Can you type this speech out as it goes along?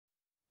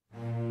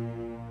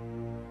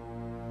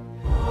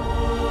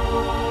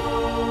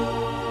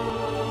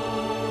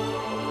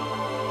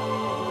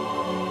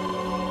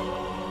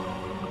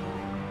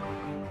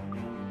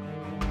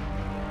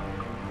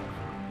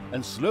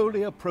and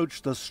slowly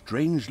approached the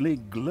strangely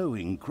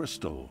glowing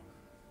crystal.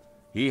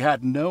 He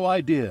had no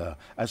idea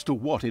as to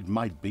what it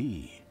might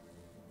be.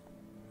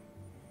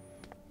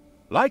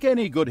 Like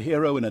any good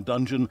hero in a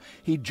dungeon,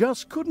 he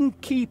just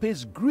couldn't keep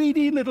his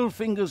greedy little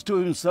fingers to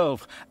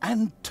himself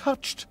and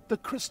touched the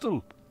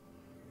crystal.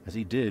 As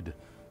he did,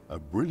 a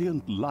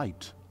brilliant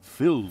light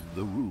filled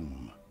the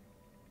room.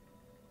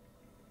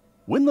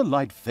 When the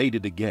light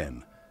faded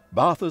again,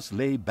 Barthas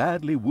lay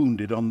badly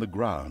wounded on the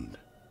ground.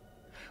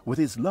 With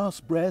his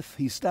last breath,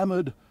 he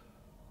stammered,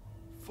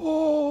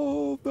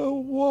 "For the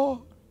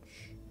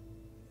watch,"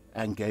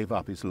 and gave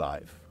up his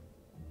life.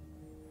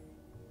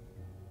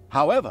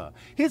 However,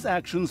 his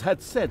actions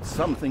had set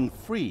something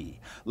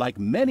free. Like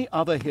many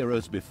other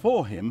heroes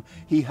before him,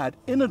 he had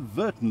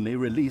inadvertently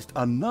released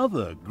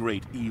another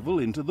great evil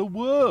into the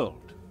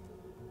world.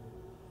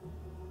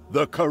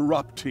 The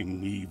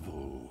corrupting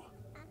evil.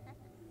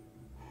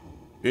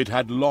 It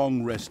had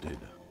long rested,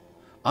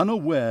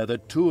 unaware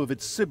that two of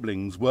its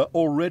siblings were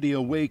already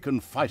awake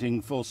and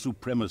fighting for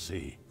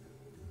supremacy.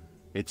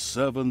 Its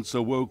servants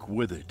awoke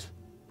with it,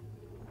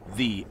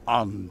 the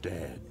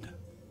Undead.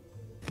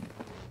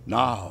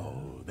 Now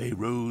they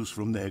rose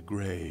from their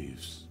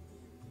graves.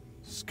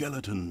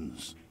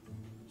 Skeletons,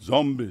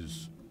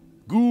 zombies,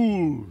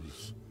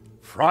 ghouls,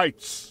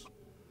 frights,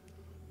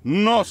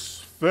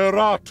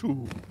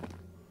 Nosferatu,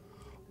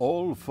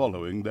 all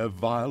following their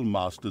vile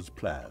master's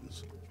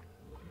plans.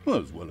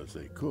 As well as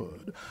they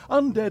could.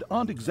 Undead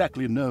aren't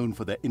exactly known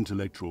for their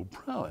intellectual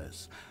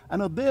prowess,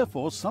 and are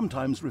therefore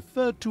sometimes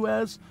referred to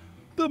as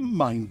the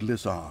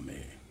Mindless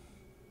Army.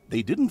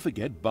 They didn't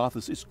forget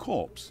Barthas's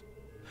corpse.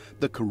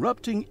 The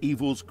corrupting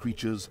evil's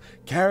creatures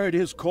carried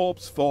his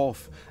corpse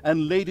forth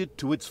and laid it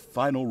to its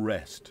final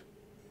rest.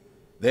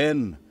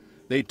 Then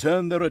they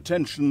turned their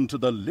attention to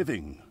the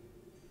living.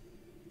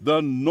 The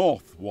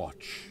North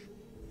Watch.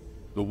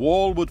 The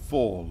wall would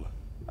fall,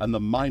 and the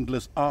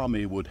mindless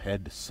army would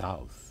head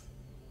south,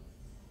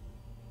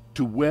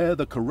 to where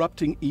the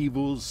corrupting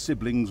evil's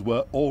siblings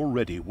were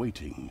already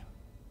waiting.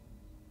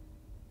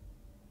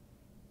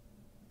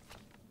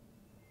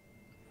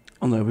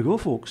 And there we go,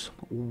 folks.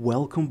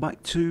 Welcome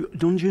back to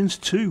Dungeons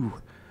 2.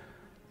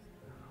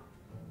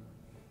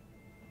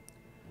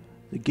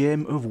 The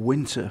Game of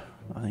Winter,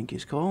 I think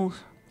it's called.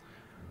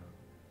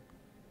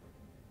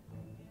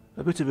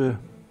 A bit of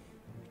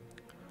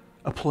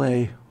a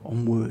play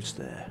on words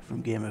there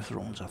from Game of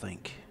Thrones, I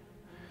think.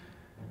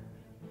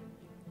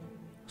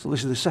 So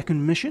this is the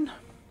second mission.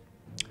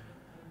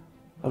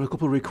 I have a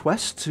couple of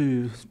requests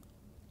to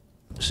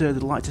say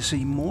they'd like to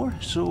see more,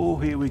 so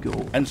here we go.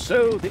 And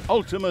so the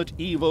ultimate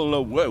evil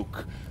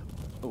awoke.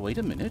 Oh, wait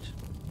a minute.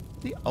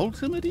 The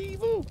ultimate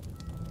evil?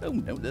 Oh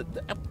no,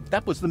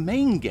 that was the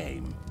main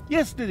game.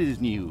 Yesterday's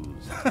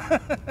news.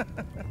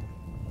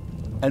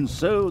 And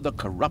so the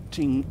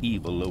corrupting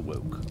evil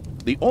awoke.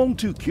 The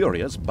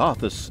all-too-curious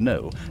Barthas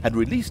Snow had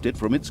released it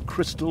from its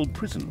crystal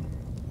prison.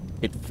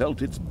 It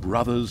felt its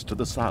brothers to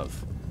the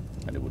south,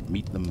 and it would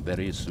meet them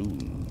very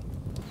soon.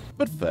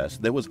 But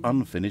first there was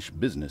unfinished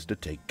business to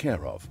take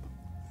care of.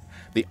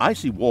 The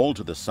icy wall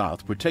to the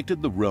south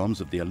protected the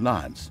realms of the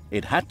Alliance.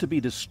 It had to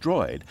be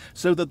destroyed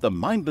so that the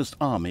mindless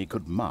army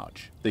could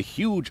march. The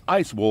huge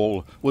ice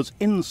wall was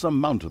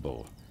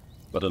insurmountable,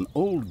 but an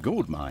old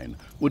gold mine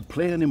would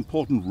play an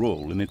important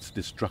role in its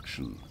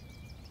destruction.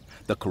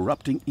 The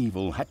corrupting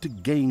evil had to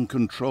gain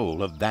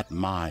control of that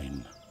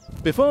mine.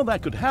 Before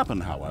that could happen,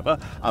 however,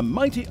 a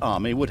mighty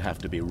army would have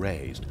to be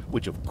raised,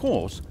 which of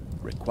course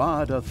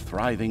required a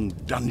thriving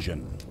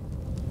dungeon.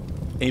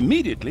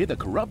 Immediately, the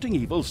corrupting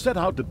evil set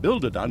out to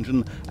build a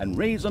dungeon and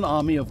raise an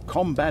army of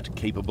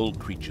combat-capable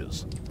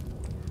creatures.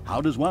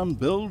 How does one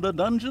build a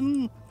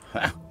dungeon?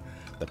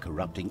 The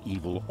corrupting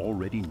evil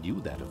already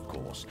knew that, of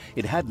course.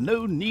 It had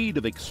no need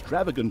of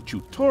extravagant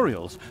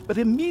tutorials, but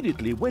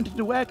immediately went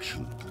into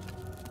action.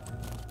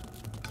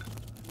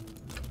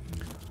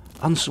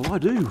 And so I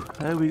do.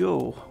 There we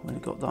go. We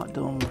got that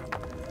done.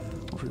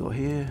 What have we got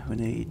here? We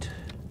need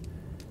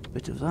a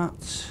bit of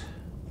that.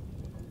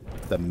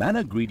 The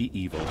mana-greedy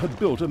evil had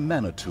built a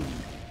mana tomb.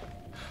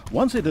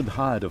 Once it had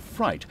hired a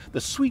fright, the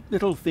sweet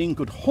little thing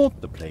could haunt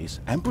the place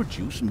and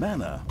produce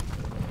mana.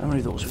 How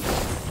many of those we got?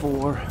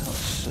 4.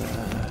 Let's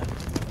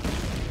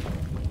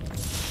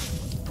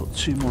put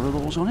 2 more of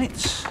those on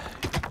it.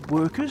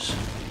 Workers.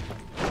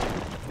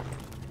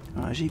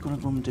 Right, is he going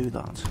to go and do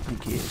that? I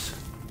think he is.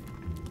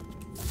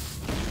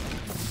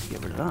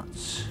 Get rid of that.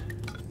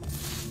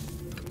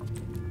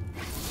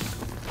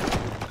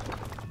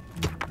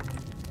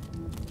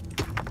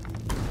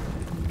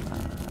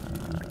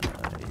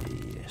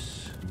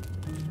 Yes.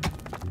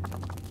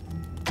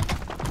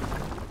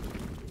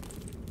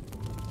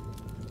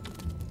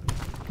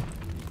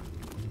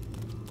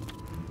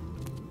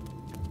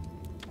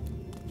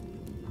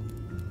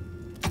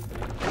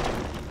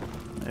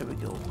 There we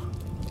go.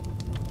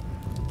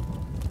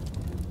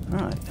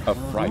 Right. A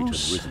fright had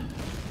risen.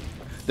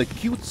 The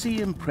cutesy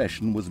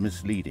impression was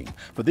misleading,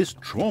 for this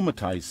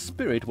traumatized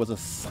spirit was a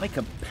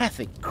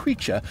psychopathic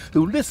creature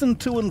who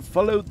listened to and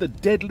followed the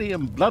deadly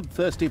and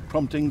bloodthirsty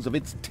promptings of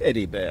its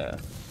teddy bear.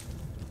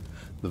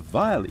 The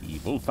vile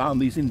evil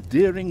found these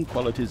endearing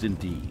qualities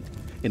indeed.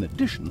 In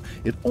addition,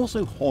 it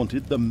also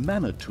haunted the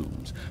mana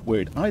tombs,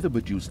 where it either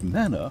produced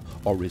mana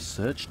or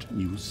researched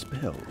new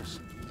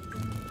spells.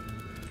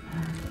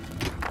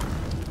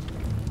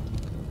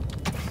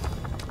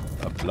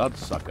 A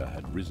bloodsucker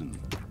had risen.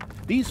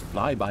 These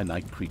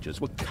fly-by-night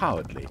creatures were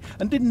cowardly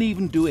and didn't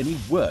even do any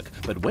work,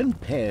 but when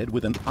paired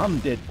with an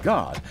undead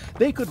guard,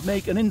 they could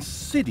make an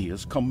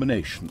insidious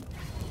combination.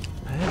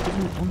 Paired with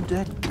an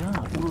undead guard?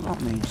 I wonder what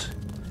that means.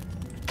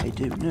 I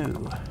don't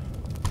know.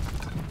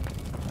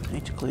 I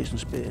need to clear some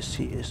space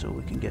here so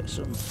we can get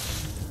some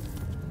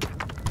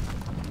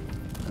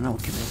an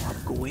alchemy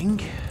lab going.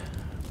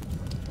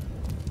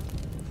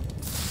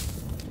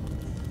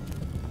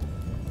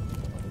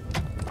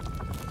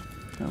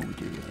 How are we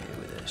doing here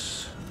with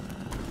this?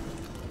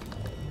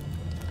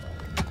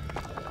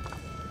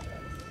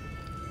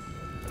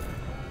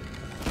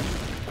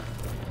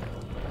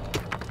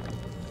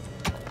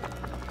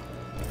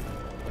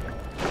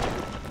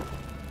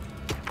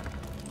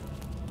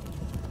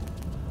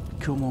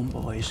 Come on,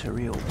 boys,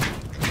 hurry up.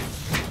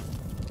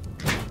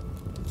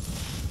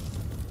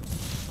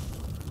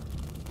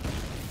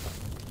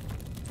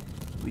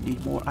 We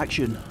need more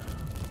action.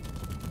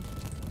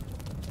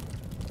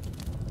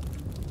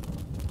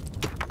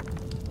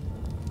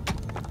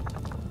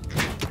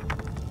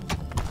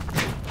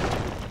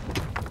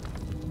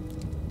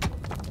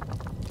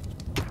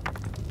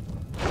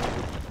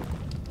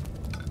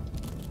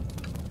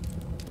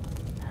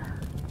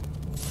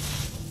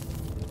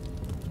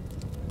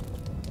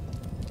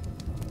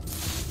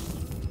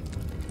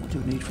 What do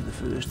we need for the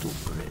first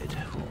upgrade?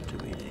 What do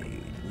we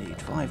need? We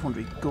need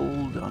 500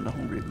 gold and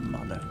 100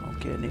 mana.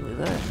 Okay, nearly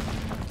there.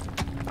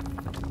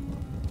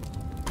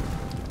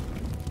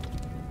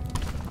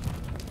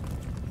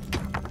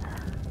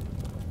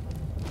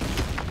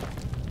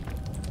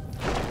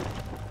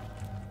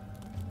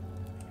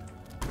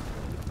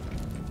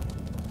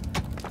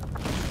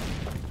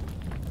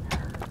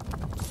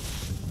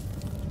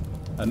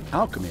 An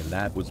alchemy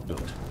lab was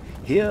built.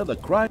 Here, the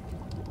cry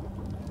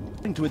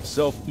to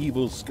itself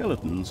evil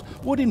skeletons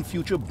would in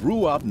future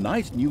brew up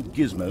nice new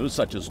gizmos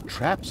such as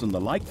traps and the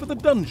like for the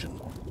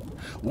dungeon.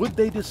 Would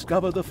they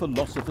discover the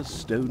Philosopher's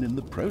Stone in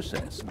the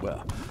process?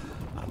 Well,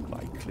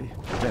 unlikely,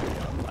 very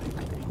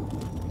unlikely.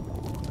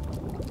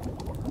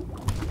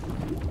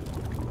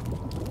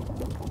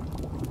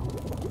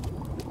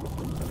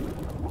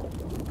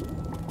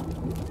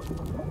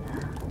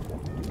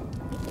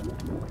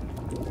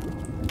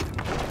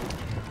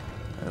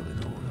 There we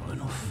go, we've got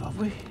enough, have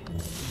we?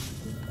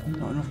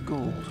 Not enough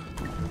gold.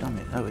 Damn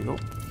it, there we go.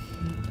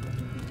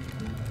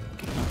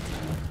 Get that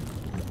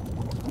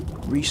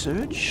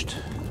researched,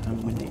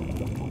 and we need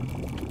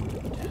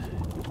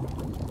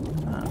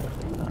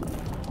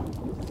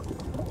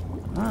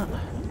that.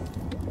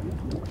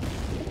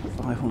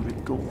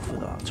 500 gold for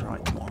that.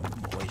 Right, come on,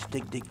 boys.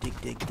 Dig.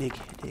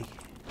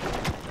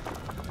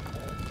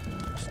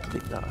 Let's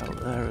dig that out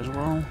there as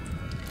well.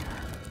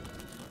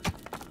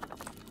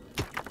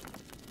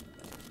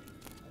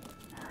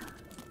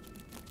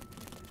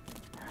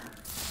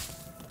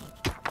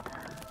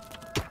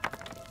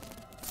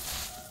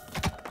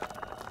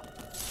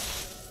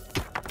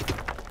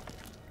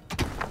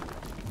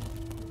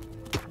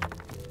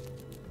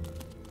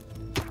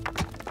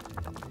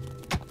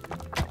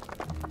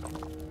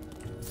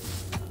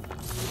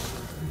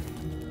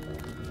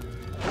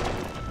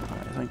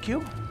 Thank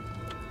you.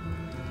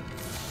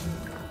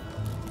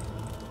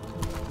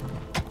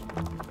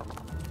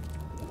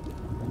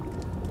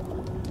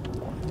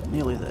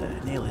 Nearly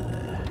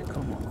there.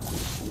 Come on.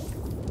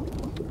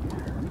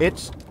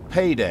 It's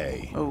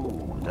payday.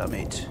 Oh, damn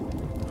it.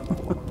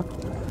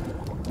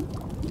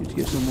 Need to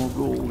get some more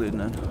gold in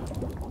then.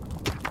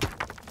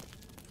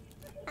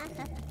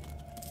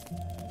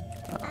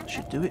 That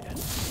should do it.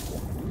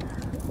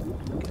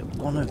 Get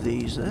one of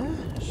these there.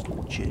 Just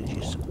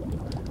changes.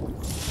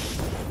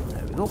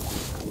 There we go.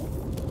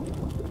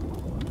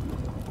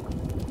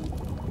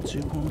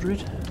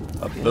 200.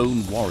 A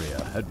bone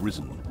warrior had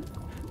risen.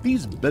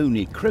 These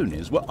bony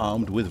cronies were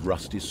armed with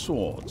rusty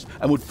swords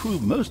and would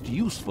prove most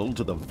useful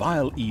to the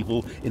vile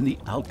evil in the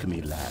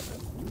alchemy lab.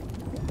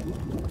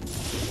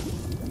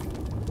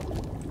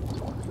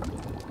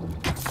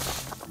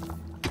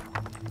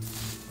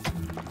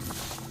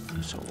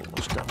 So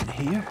what's down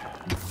here?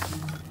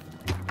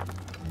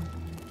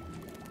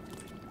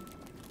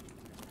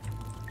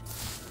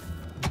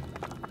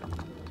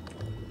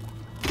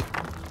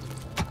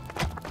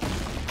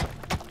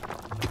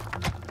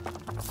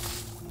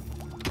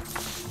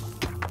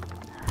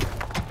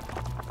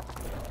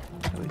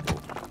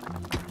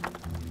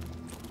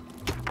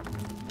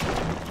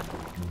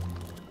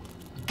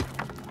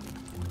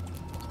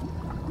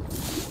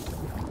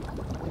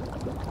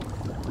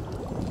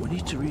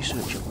 To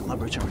research a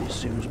laboratory as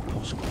soon as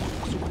possible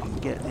so we can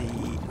get the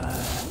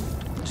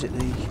is it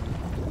the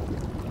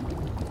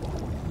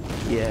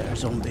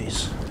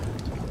zombies.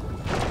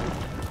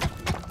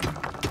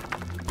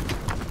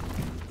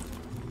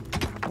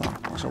 Wow,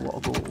 that's a lot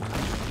of gold.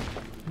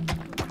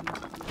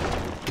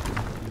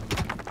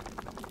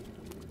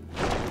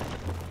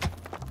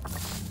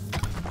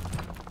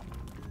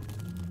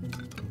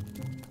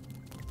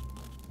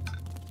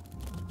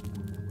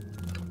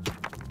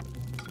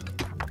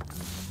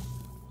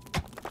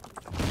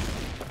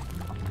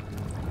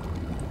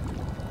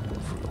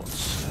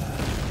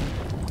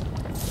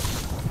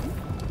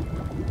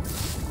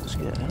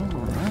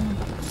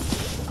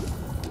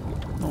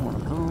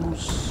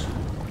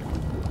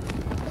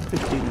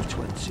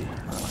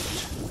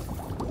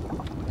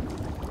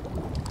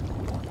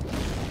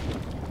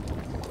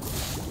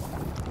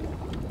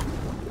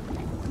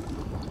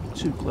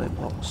 2 clay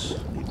pots.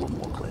 Need 1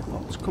 more clay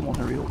pots. Come on,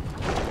 hurry up.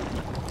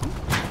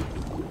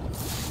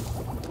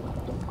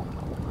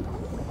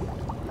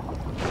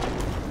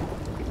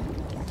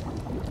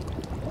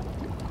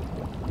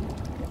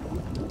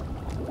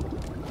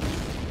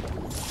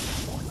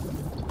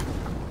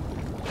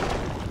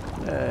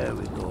 There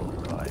we go.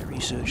 Right,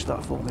 research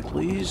that for me,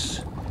 please.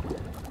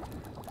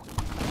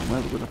 Where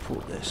are we going to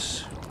put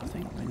this? I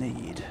think we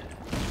need...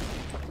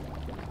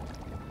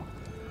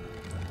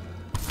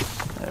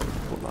 There, we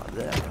can put that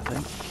there, I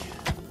think.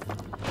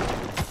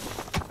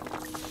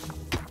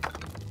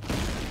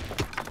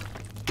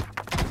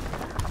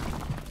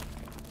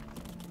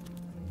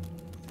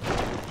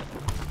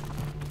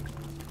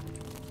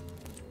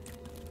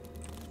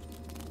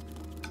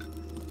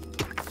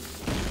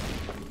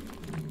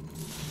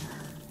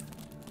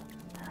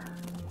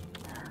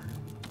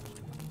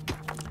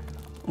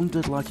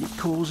 Undead like it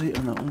cosy,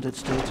 and the undead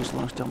status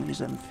last damages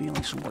them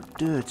feeling somewhat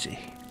dirty.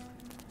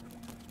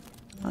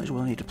 That is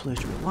why I need a place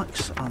to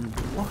relax and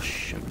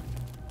wash and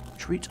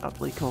treat,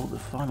 aptly called the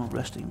final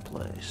resting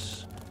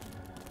place.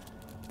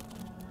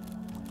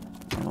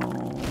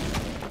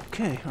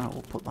 Okay, right,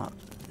 we'll put that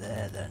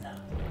there then.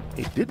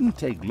 It didn't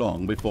take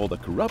long before the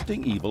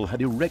corrupting evil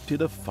had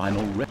erected a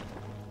final resting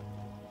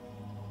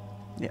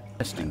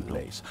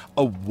place.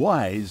 A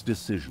wise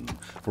decision,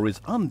 for his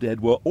undead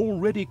were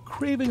already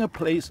craving a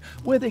place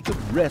where they could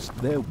rest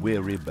their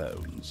weary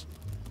bones.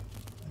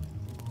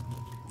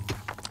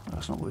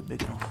 That's not really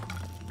big enough.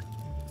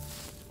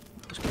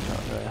 Let's get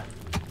that there.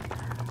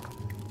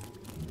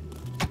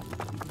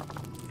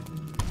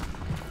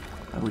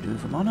 How are we doing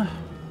for mana?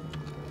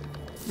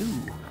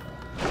 Ooh.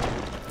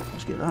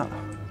 Let's get that.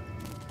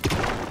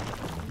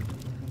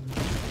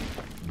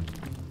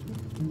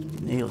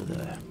 Nearly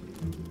there.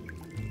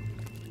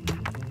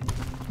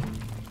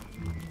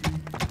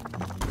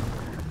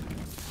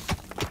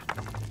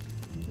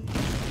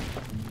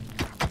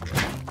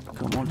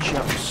 Come on,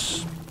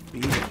 chaps.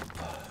 Speed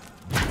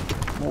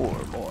up. More.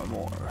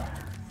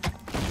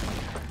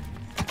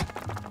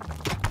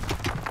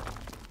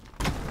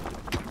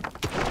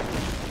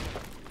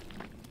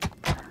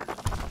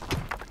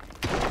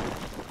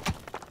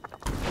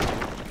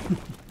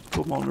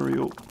 Come on, hurry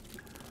up.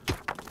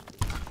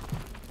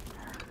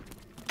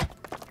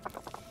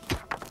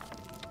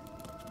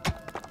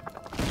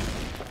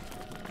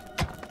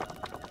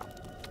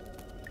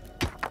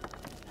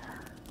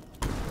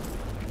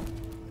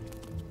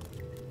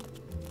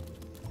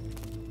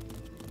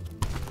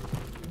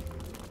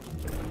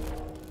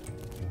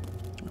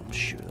 I'm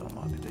sure that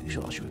might be big.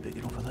 Sure, that should be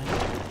big enough, I think.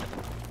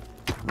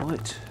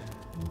 Right.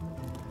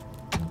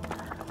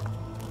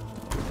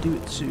 Do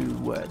it to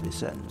where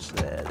this ends.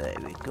 There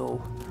we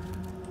go.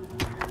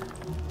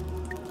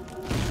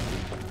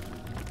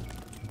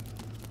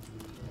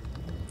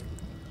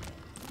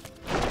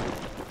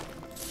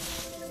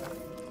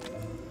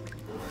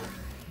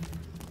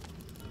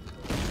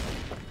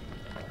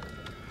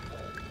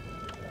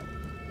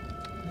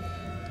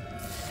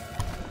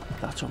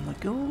 That's on the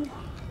go.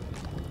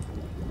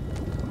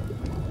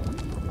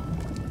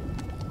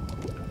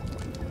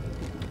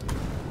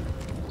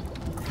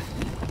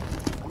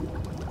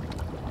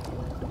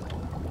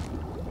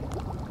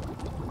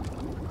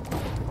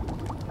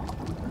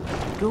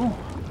 Go.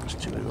 There's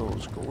 2 of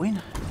those going.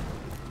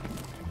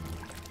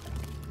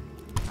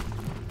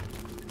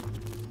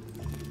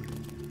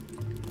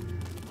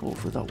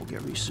 Hopefully that will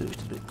get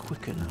researched a bit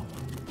quicker now.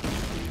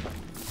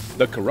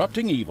 The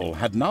corrupting evil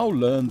had now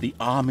learned the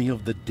Army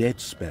of the Dead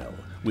spell,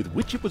 with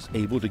which it was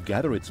able to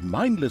gather its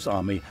mindless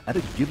army at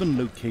a given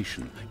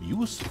location.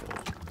 Useful.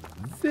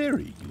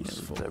 Very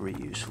useful. Yeah, very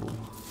useful.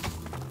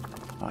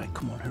 Alright,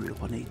 come on, hurry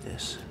up, I need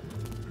this.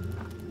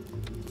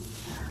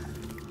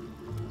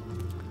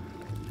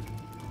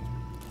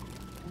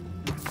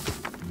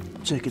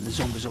 Taking the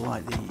zombies are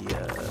like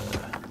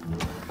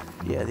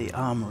the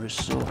armorers,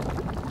 so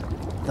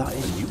that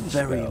is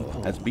very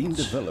important. Has been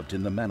developed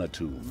in the mana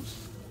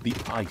tombs. The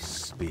Ice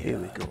Spear. Here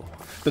we go.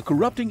 The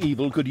corrupting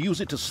evil could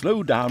use it to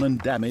slow down and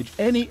damage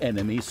any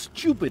enemy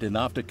stupid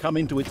enough to come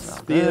into its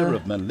sphere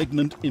of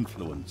malignant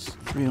influence.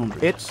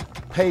 300. It's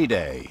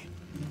payday.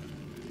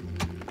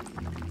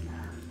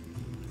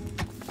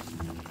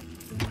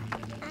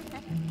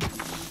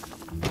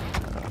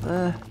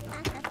 There.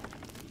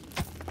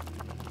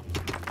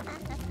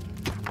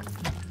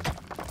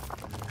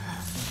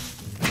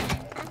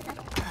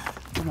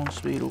 Come on,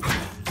 speed up.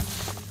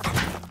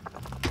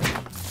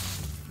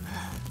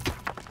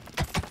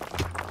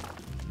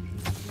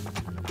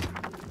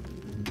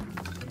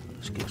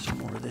 Let's get some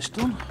more of this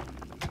done.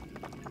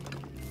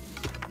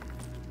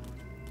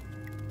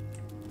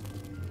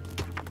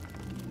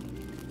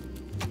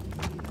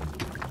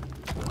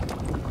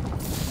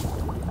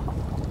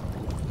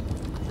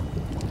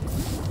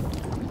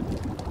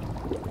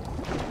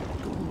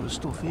 Got a lot of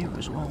stuff here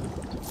as well.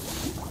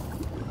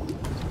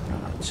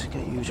 Right,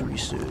 get user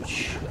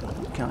research.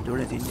 Can't do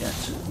anything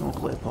yet. No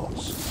clay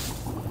pots.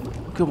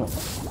 Come on,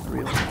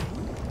 hurry up.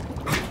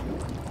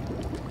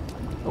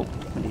 Oh,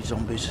 we need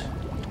zombies.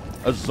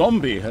 A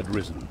zombie had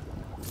risen.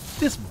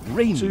 This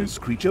brainless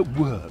creature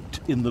worked.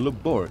 in the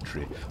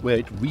laboratory, where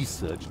it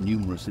researched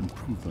numerous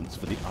improvements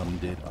for the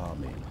Undead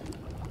army.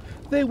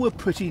 They were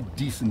pretty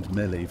decent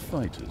melee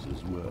fighters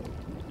as well.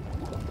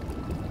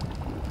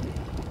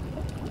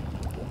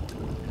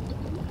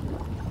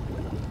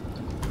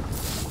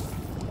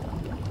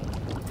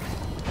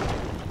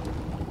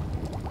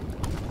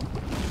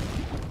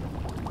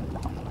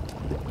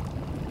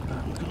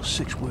 We've got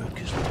 6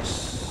 workers.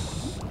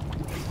 Let's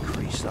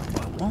increase that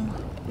by 1.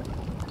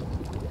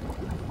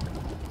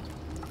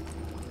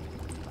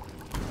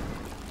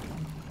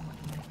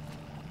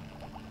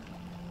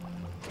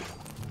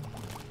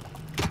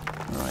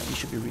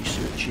 Should be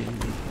researching.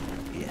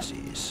 Yes, it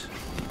is.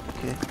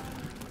 Okay.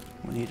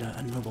 We need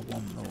another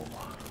one though.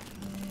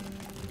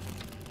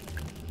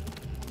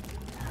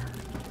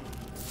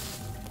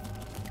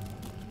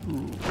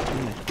 Ooh,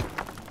 yeah.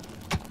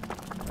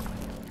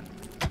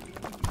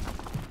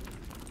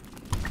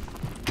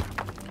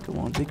 Come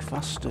on, dig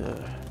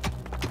faster.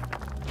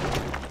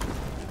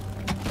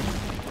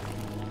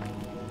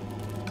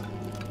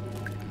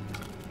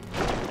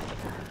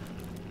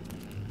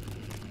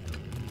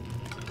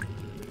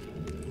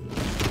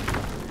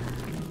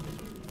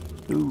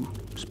 Ooh,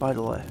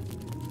 spider there.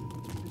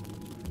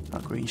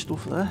 That green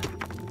stuff there.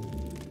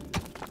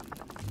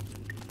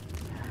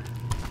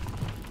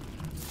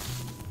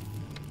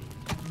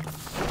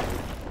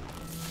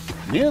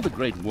 Near the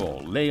Great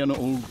Wall lay an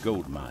old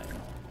gold mine.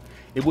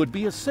 It would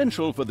be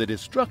essential for the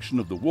destruction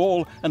of the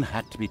wall and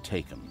had to be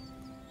taken.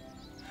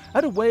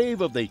 At a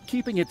wave of the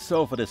keeping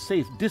itself at a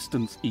safe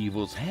distance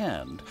evil's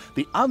hand,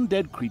 the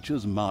undead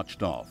creatures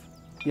marched off.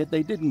 Yet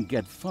they didn't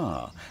get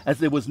far, as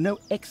there was no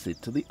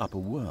exit to the upper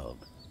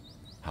world.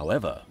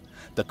 However,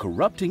 the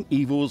corrupting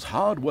evil's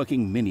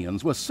hard-working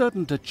minions were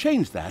certain to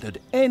change that at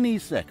any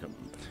second.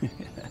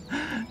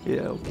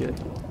 Yeah, okay.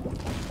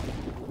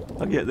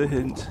 I get the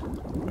hint.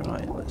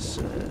 Right, let's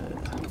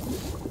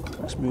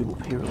move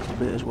up here a little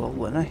bit as well,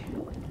 then, eh?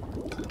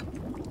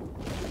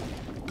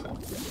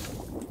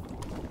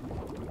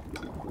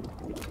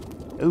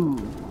 Ooh,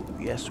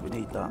 yes, we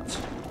need that.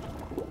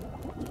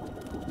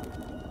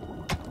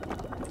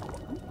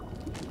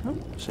 Oh,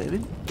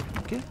 saving.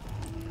 Okay.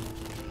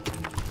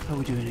 How are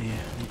we doing here?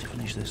 I need to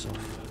finish this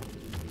off.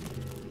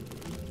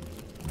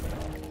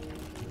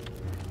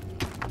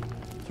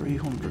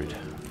 300.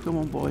 Come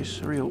on, boys,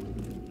 hurry up.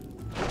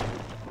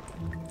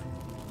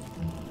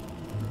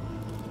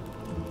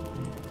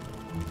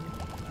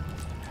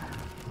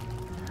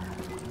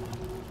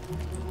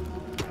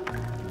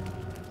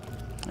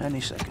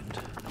 Any second.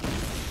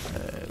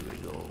 There we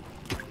go.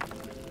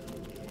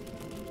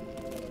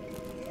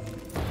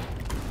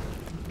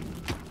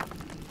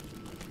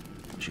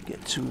 We should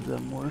get 2 of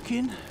them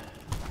working.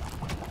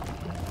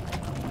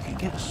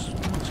 Yes.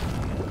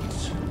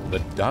 The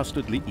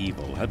dastardly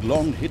evil had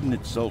long hidden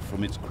itself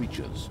from its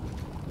creatures,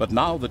 but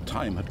now the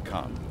time had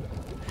come.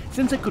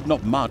 Since it could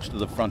not march to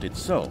the front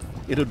itself,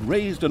 it had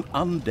raised an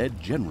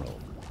undead general,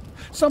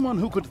 someone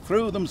who could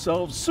throw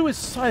themselves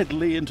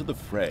suicidally into the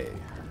fray.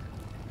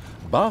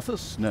 Barthas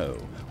Snow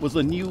was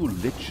the new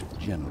Lich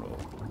General.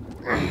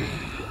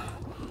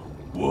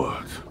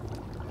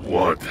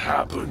 What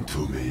happened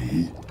to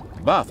me?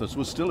 Barthas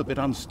was still a bit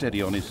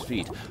unsteady on his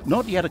feet,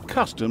 not yet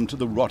accustomed to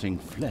the rotting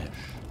flesh.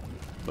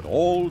 But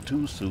all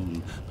too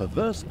soon,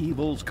 perverse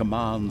evil's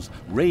commands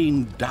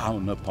rained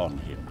down upon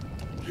him.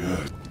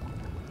 Yet.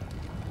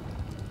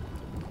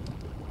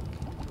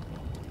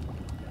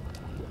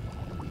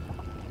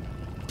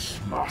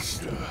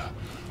 Master,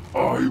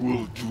 I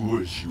will do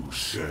as you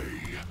say.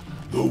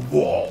 The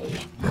wall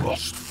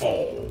must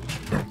fall.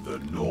 The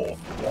North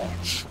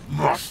Watch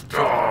must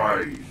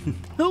die.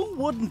 Who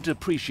wouldn't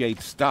appreciate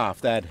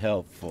staff that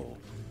helpful?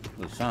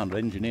 The sound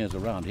engineers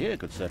around here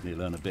could certainly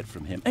learn a bit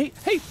from him. Hey,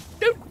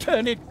 don't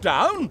turn it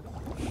down!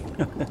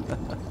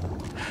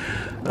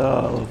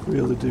 Oh, I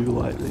really do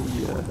like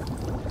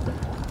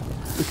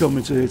the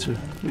commentator.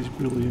 He's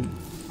brilliant.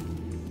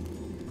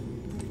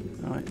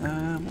 Right,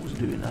 what was I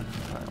doing then?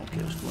 Right,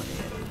 okay, let's go in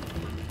here.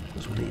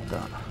 Let's need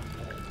that.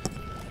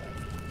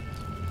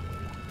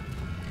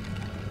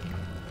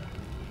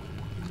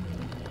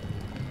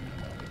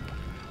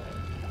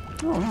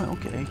 Oh, right,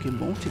 okay, you can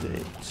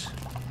motivate.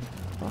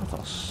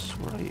 Barthas,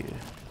 where are you?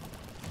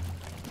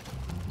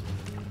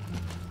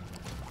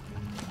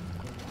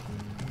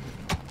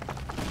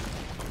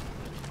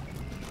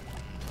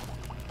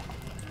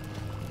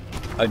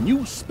 A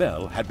new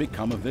spell had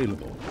become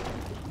available.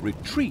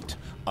 Retreat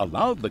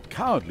allowed the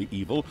cowardly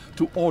evil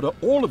to order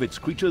all of its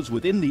creatures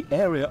within the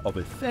area of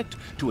effect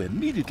to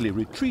immediately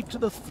retreat to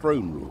the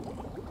throne room.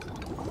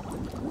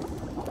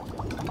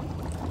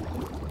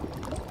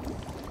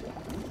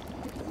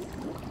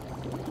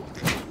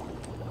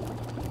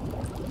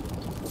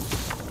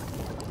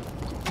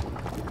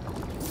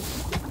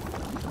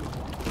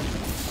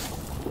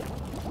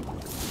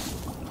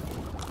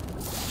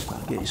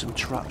 Start getting some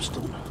traps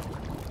done,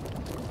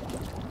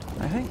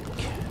 I think.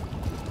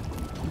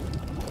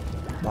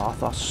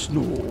 Barthas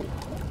Snow.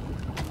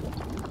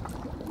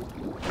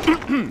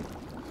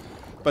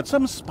 But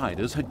some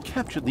spiders had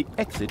captured the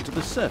exit to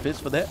the surface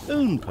for their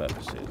own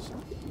purposes.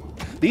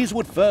 These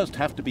would first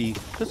have to be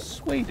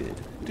persuaded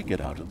to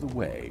get out of the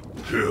way.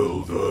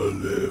 Kill the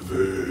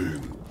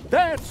living.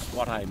 That's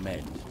what I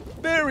meant.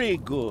 Very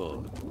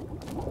good.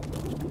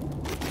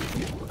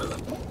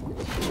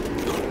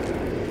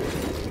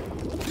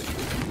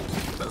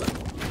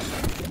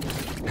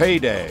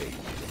 Payday.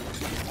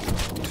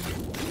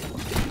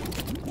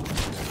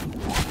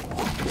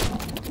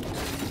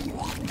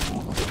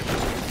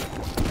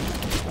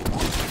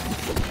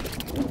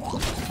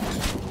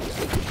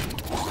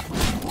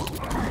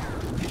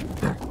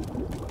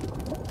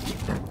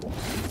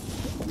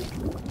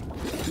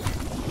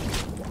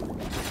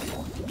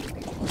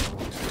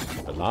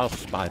 The last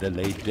spider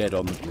lay dead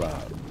on the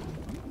ground.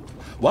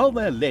 While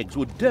their legs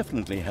would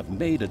definitely have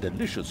made a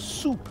delicious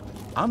soup,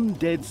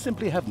 undead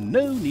simply have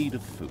no need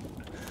of food.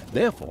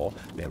 Therefore,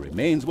 their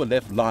remains were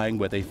left lying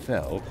where they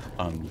fell,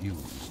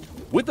 unused.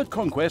 With the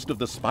conquest of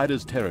the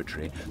spider's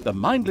territory, the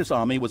mindless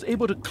army was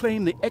able to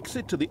claim the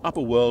exit to the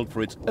upper world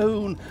for its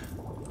own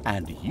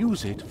and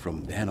use it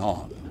from then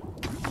on.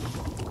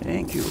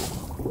 Thank you.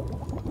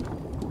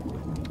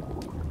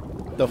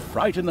 The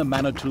Fright in the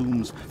Manor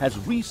Tombs has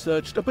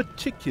researched a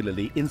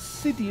particularly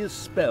insidious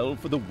spell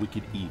for the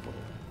wicked evil,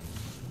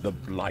 the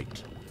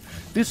Blight.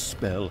 This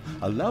spell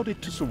allowed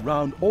it to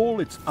surround all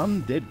its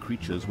undead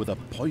creatures with a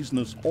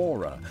poisonous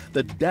aura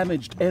that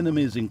damaged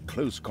enemies in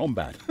close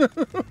combat.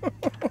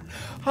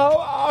 How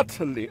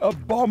utterly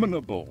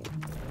abominable!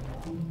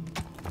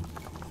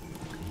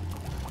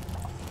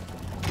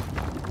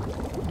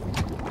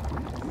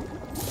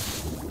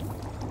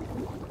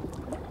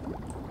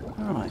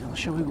 Alright, well,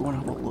 shall we go and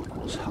have a look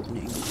what's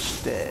happening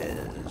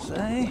upstairs,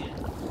 eh?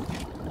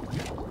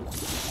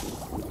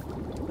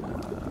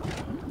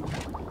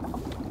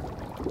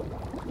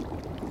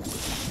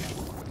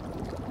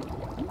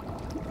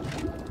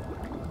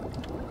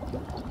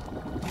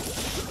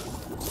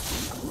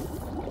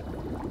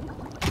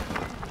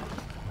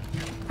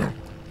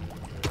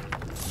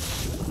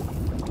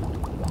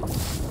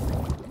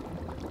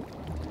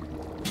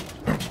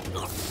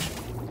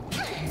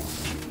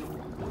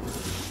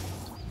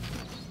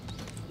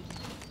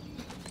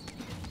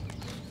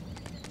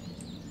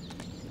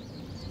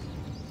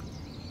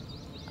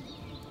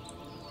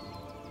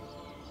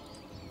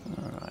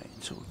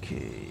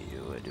 Okay,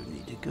 where do we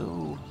need to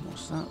go?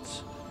 What's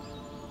that?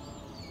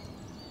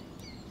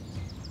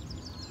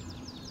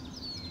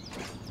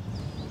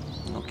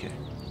 Okay.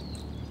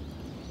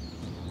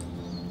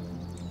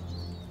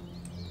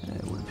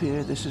 It would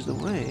appear this is the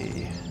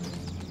way.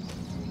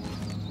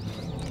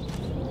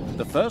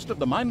 The first of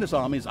the mindless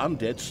army's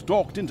undead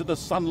stalked into the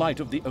sunlight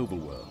of the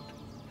overworld.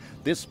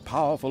 This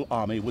powerful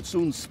army would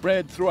soon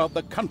spread throughout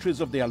the countries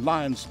of the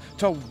Alliance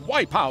to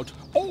wipe out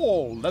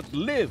all that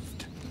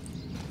lived.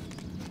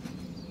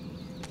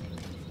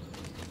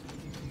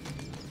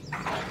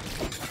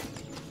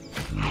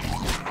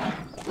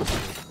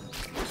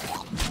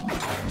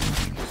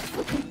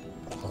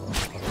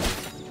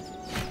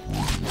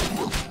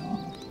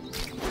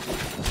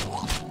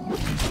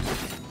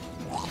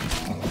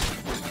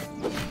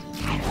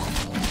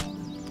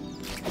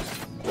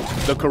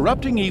 The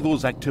corrupting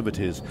evil's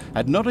activities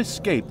had not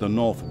escaped the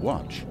North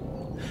Watch.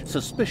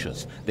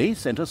 Suspicious, they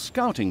sent a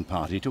scouting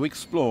party to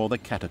explore the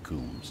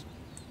catacombs.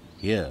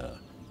 Here,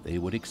 they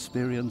would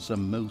experience a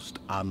most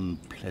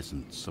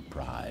unpleasant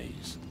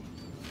surprise.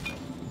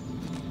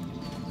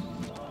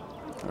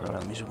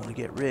 Alright, means we want to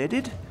get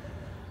raided.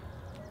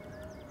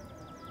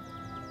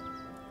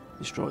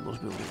 Destroy those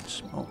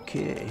buildings.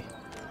 Okay.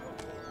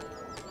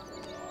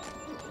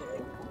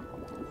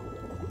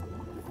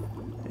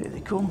 Here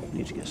they come.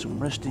 Need to get some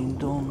resting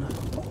done.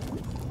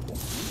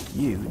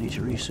 You need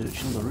to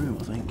research another room,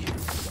 I think.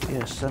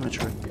 Yes,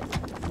 cemetery.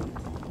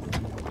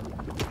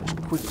 As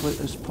quickly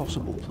as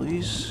possible,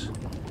 please.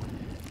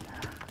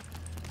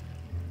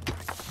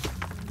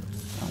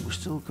 And we've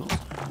still got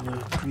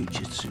another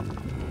creature to...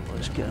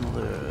 Let's get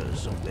another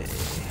zombie.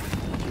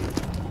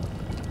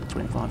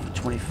 25 for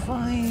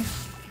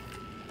 25.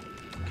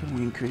 Can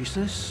we increase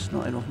this?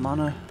 Not enough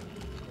mana.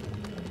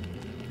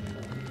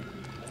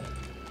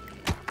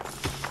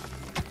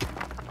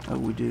 How are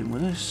we doing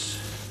with this?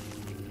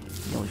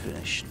 Nearly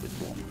finished with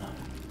one.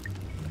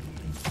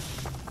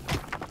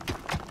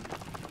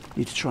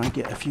 Need to try and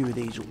get a few of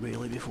these up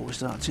really before we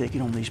start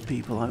taking on these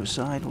people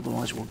outside,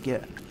 otherwise we'll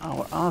get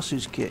our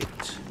asses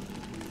kicked.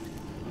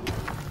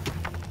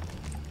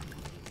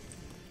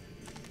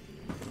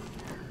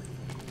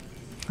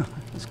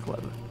 That's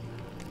clever.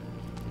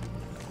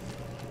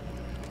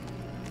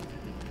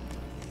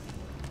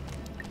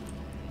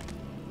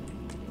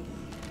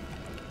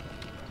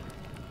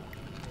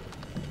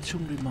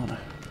 $200 mana.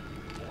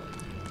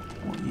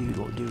 What are you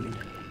lot doing?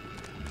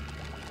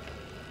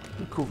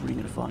 Recovering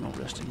in a final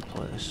resting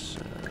place.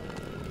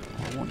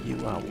 I want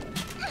you out.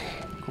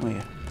 Come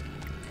here.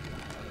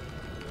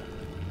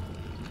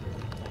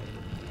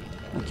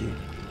 Thank you.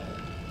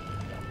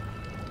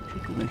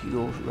 Should we make it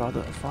go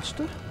rather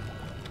faster?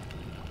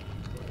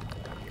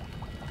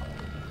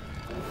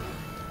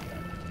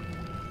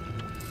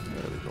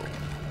 There we go.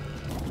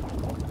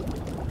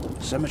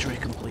 Cemetery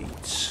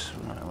complete.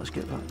 Right, let's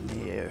get back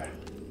near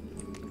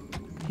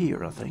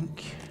here, I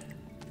think.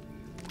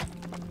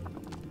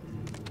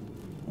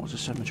 What does a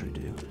cemetery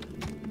do?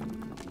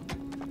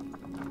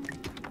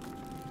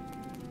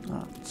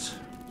 That.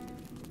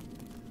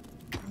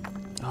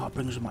 Oh, it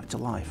brings them back to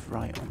life.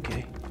 Right,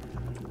 okay.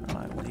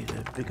 Right, we need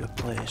a bigger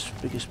place,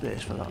 bigger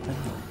space for that. Then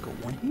we've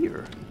got one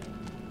here.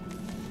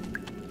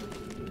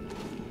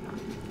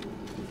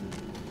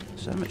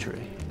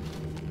 Cemetery.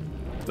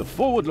 The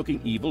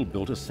forward-looking evil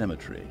built a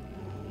cemetery.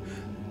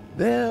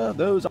 There,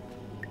 those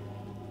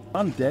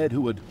undead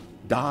who had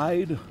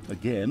died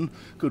again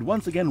could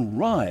once again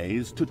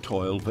rise to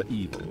toil for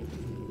evil.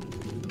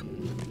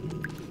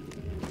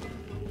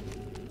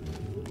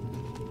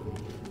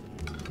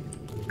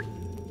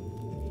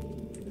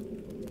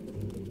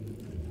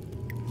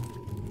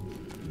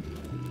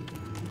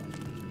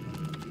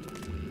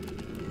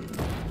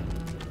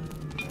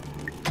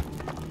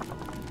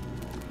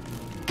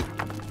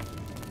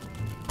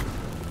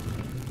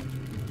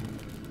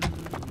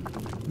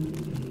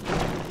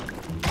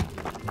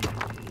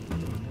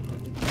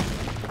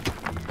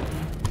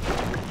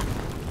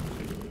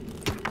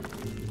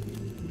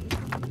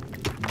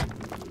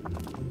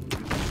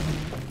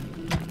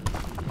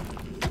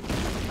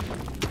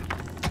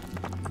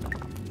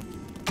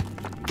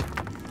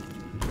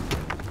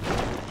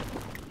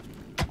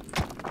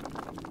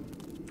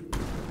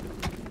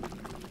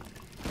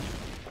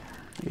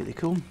 Here they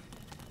come.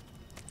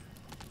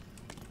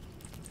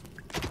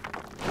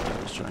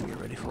 Let's try and get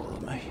ready for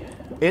them, eh?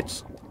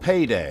 It's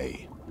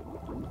payday.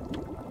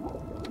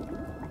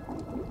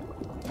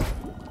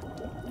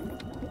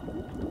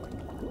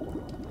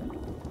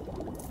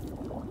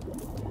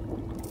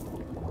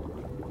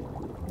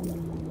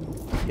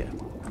 Yeah.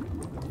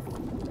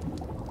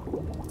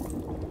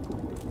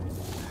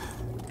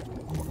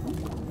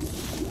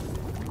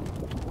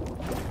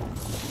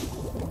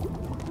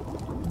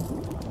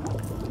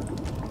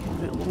 A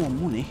bit low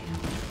on money.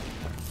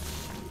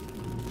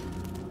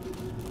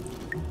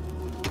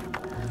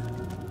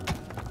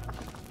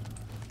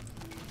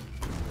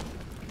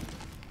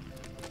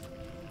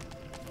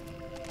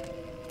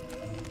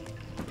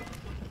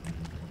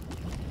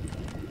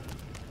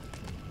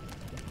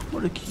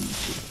 What a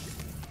cutie.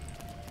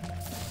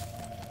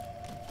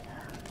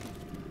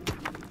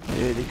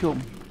 Here they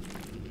come.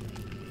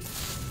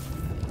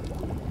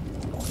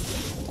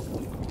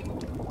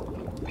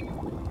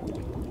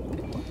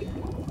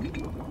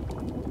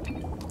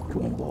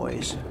 Come on,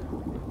 boys.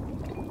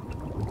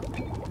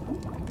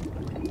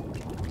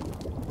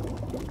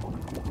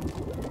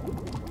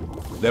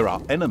 There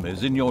are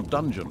enemies in your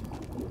dungeon.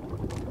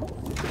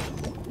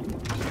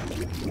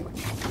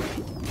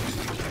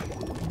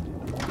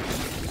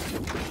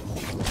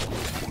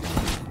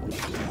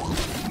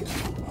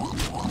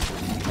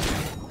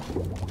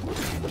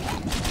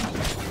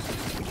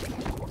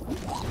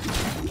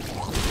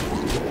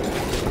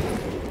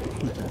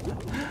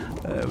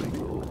 There we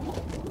go.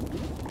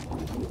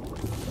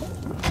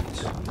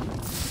 Right.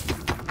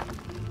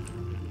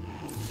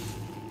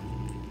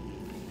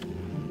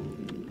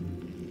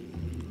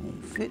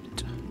 Won't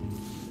fit.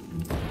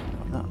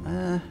 Got that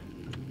there.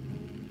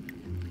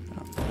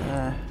 That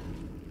there.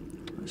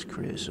 Let's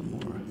create some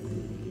more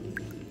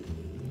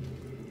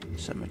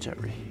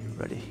cemetery.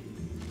 Ready.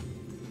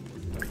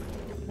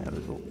 There we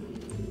go.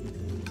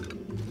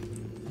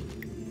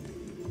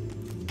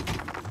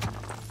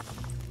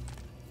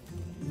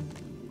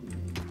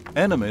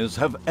 Enemies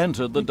have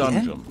entered the Again?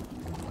 dungeon.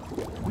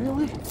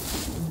 Really?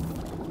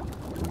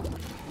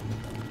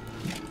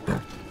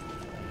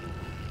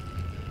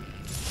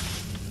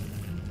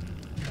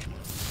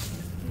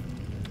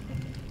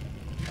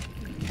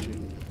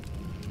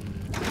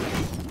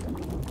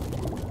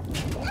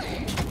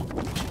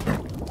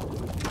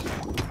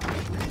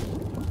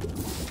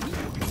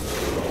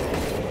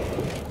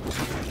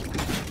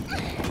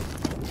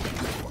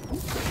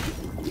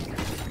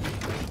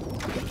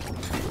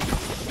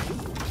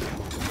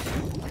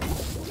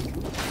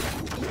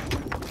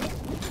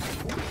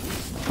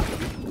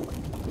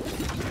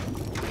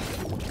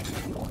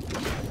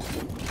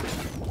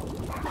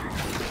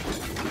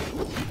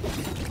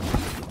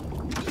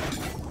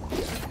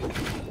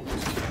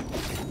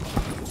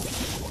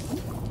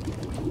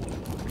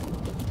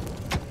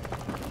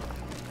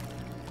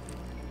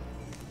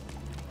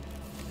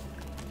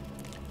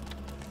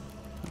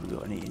 Have we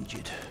got any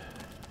injured?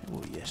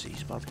 Oh yes,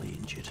 he's badly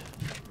injured.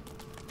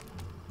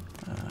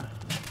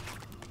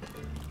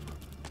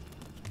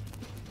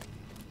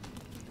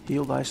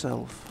 Heal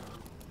thyself.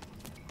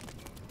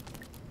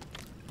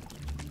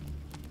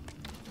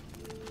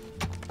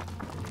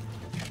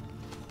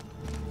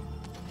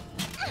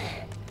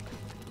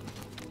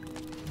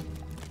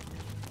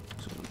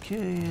 It's okay,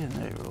 and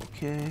they're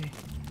okay.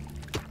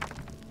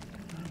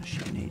 She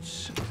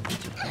needs a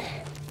bit of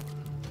help.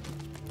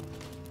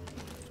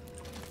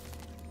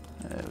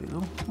 There we go.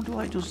 I wonder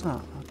why it does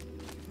that.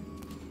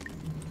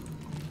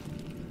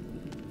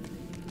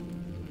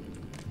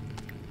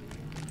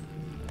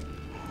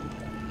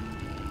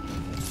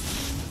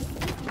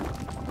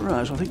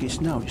 Right, so I think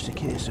it's now just a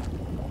case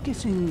of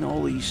getting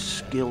all these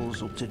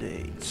skills up to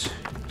date.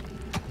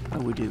 How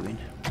are we doing?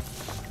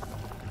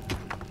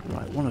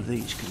 Right, one of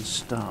these can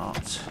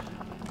start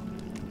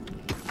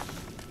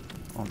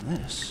on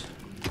this.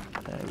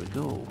 There we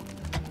go.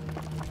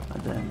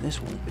 And then this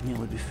won't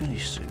nearly be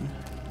finished soon.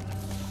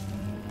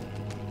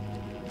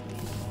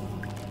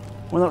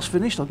 When that's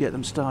finished, I'll get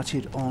them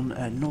started on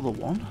another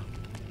one.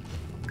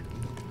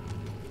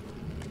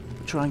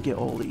 Try and get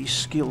all these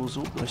skills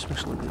up,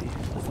 especially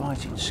the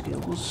fighting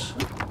skills.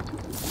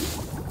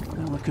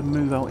 Then we can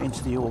move out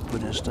into the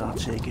open and start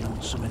taking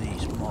on some of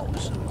these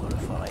mobs that we've got to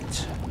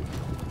fight.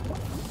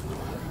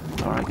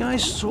 Alright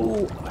guys,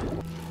 so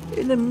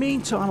in the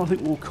meantime I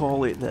think we'll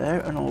call it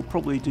there, and I'll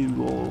probably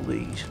do all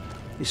this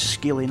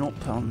skilling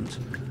up and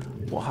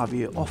what have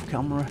you off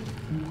camera,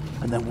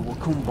 and then we'll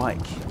come back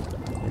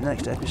in the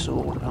next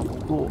episode and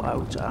we'll go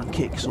out and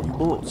kick some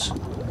butts.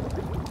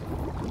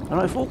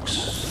 Alright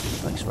folks,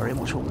 thanks very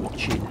much for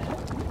watching.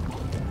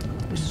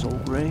 This is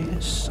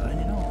Olgrey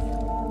signing off.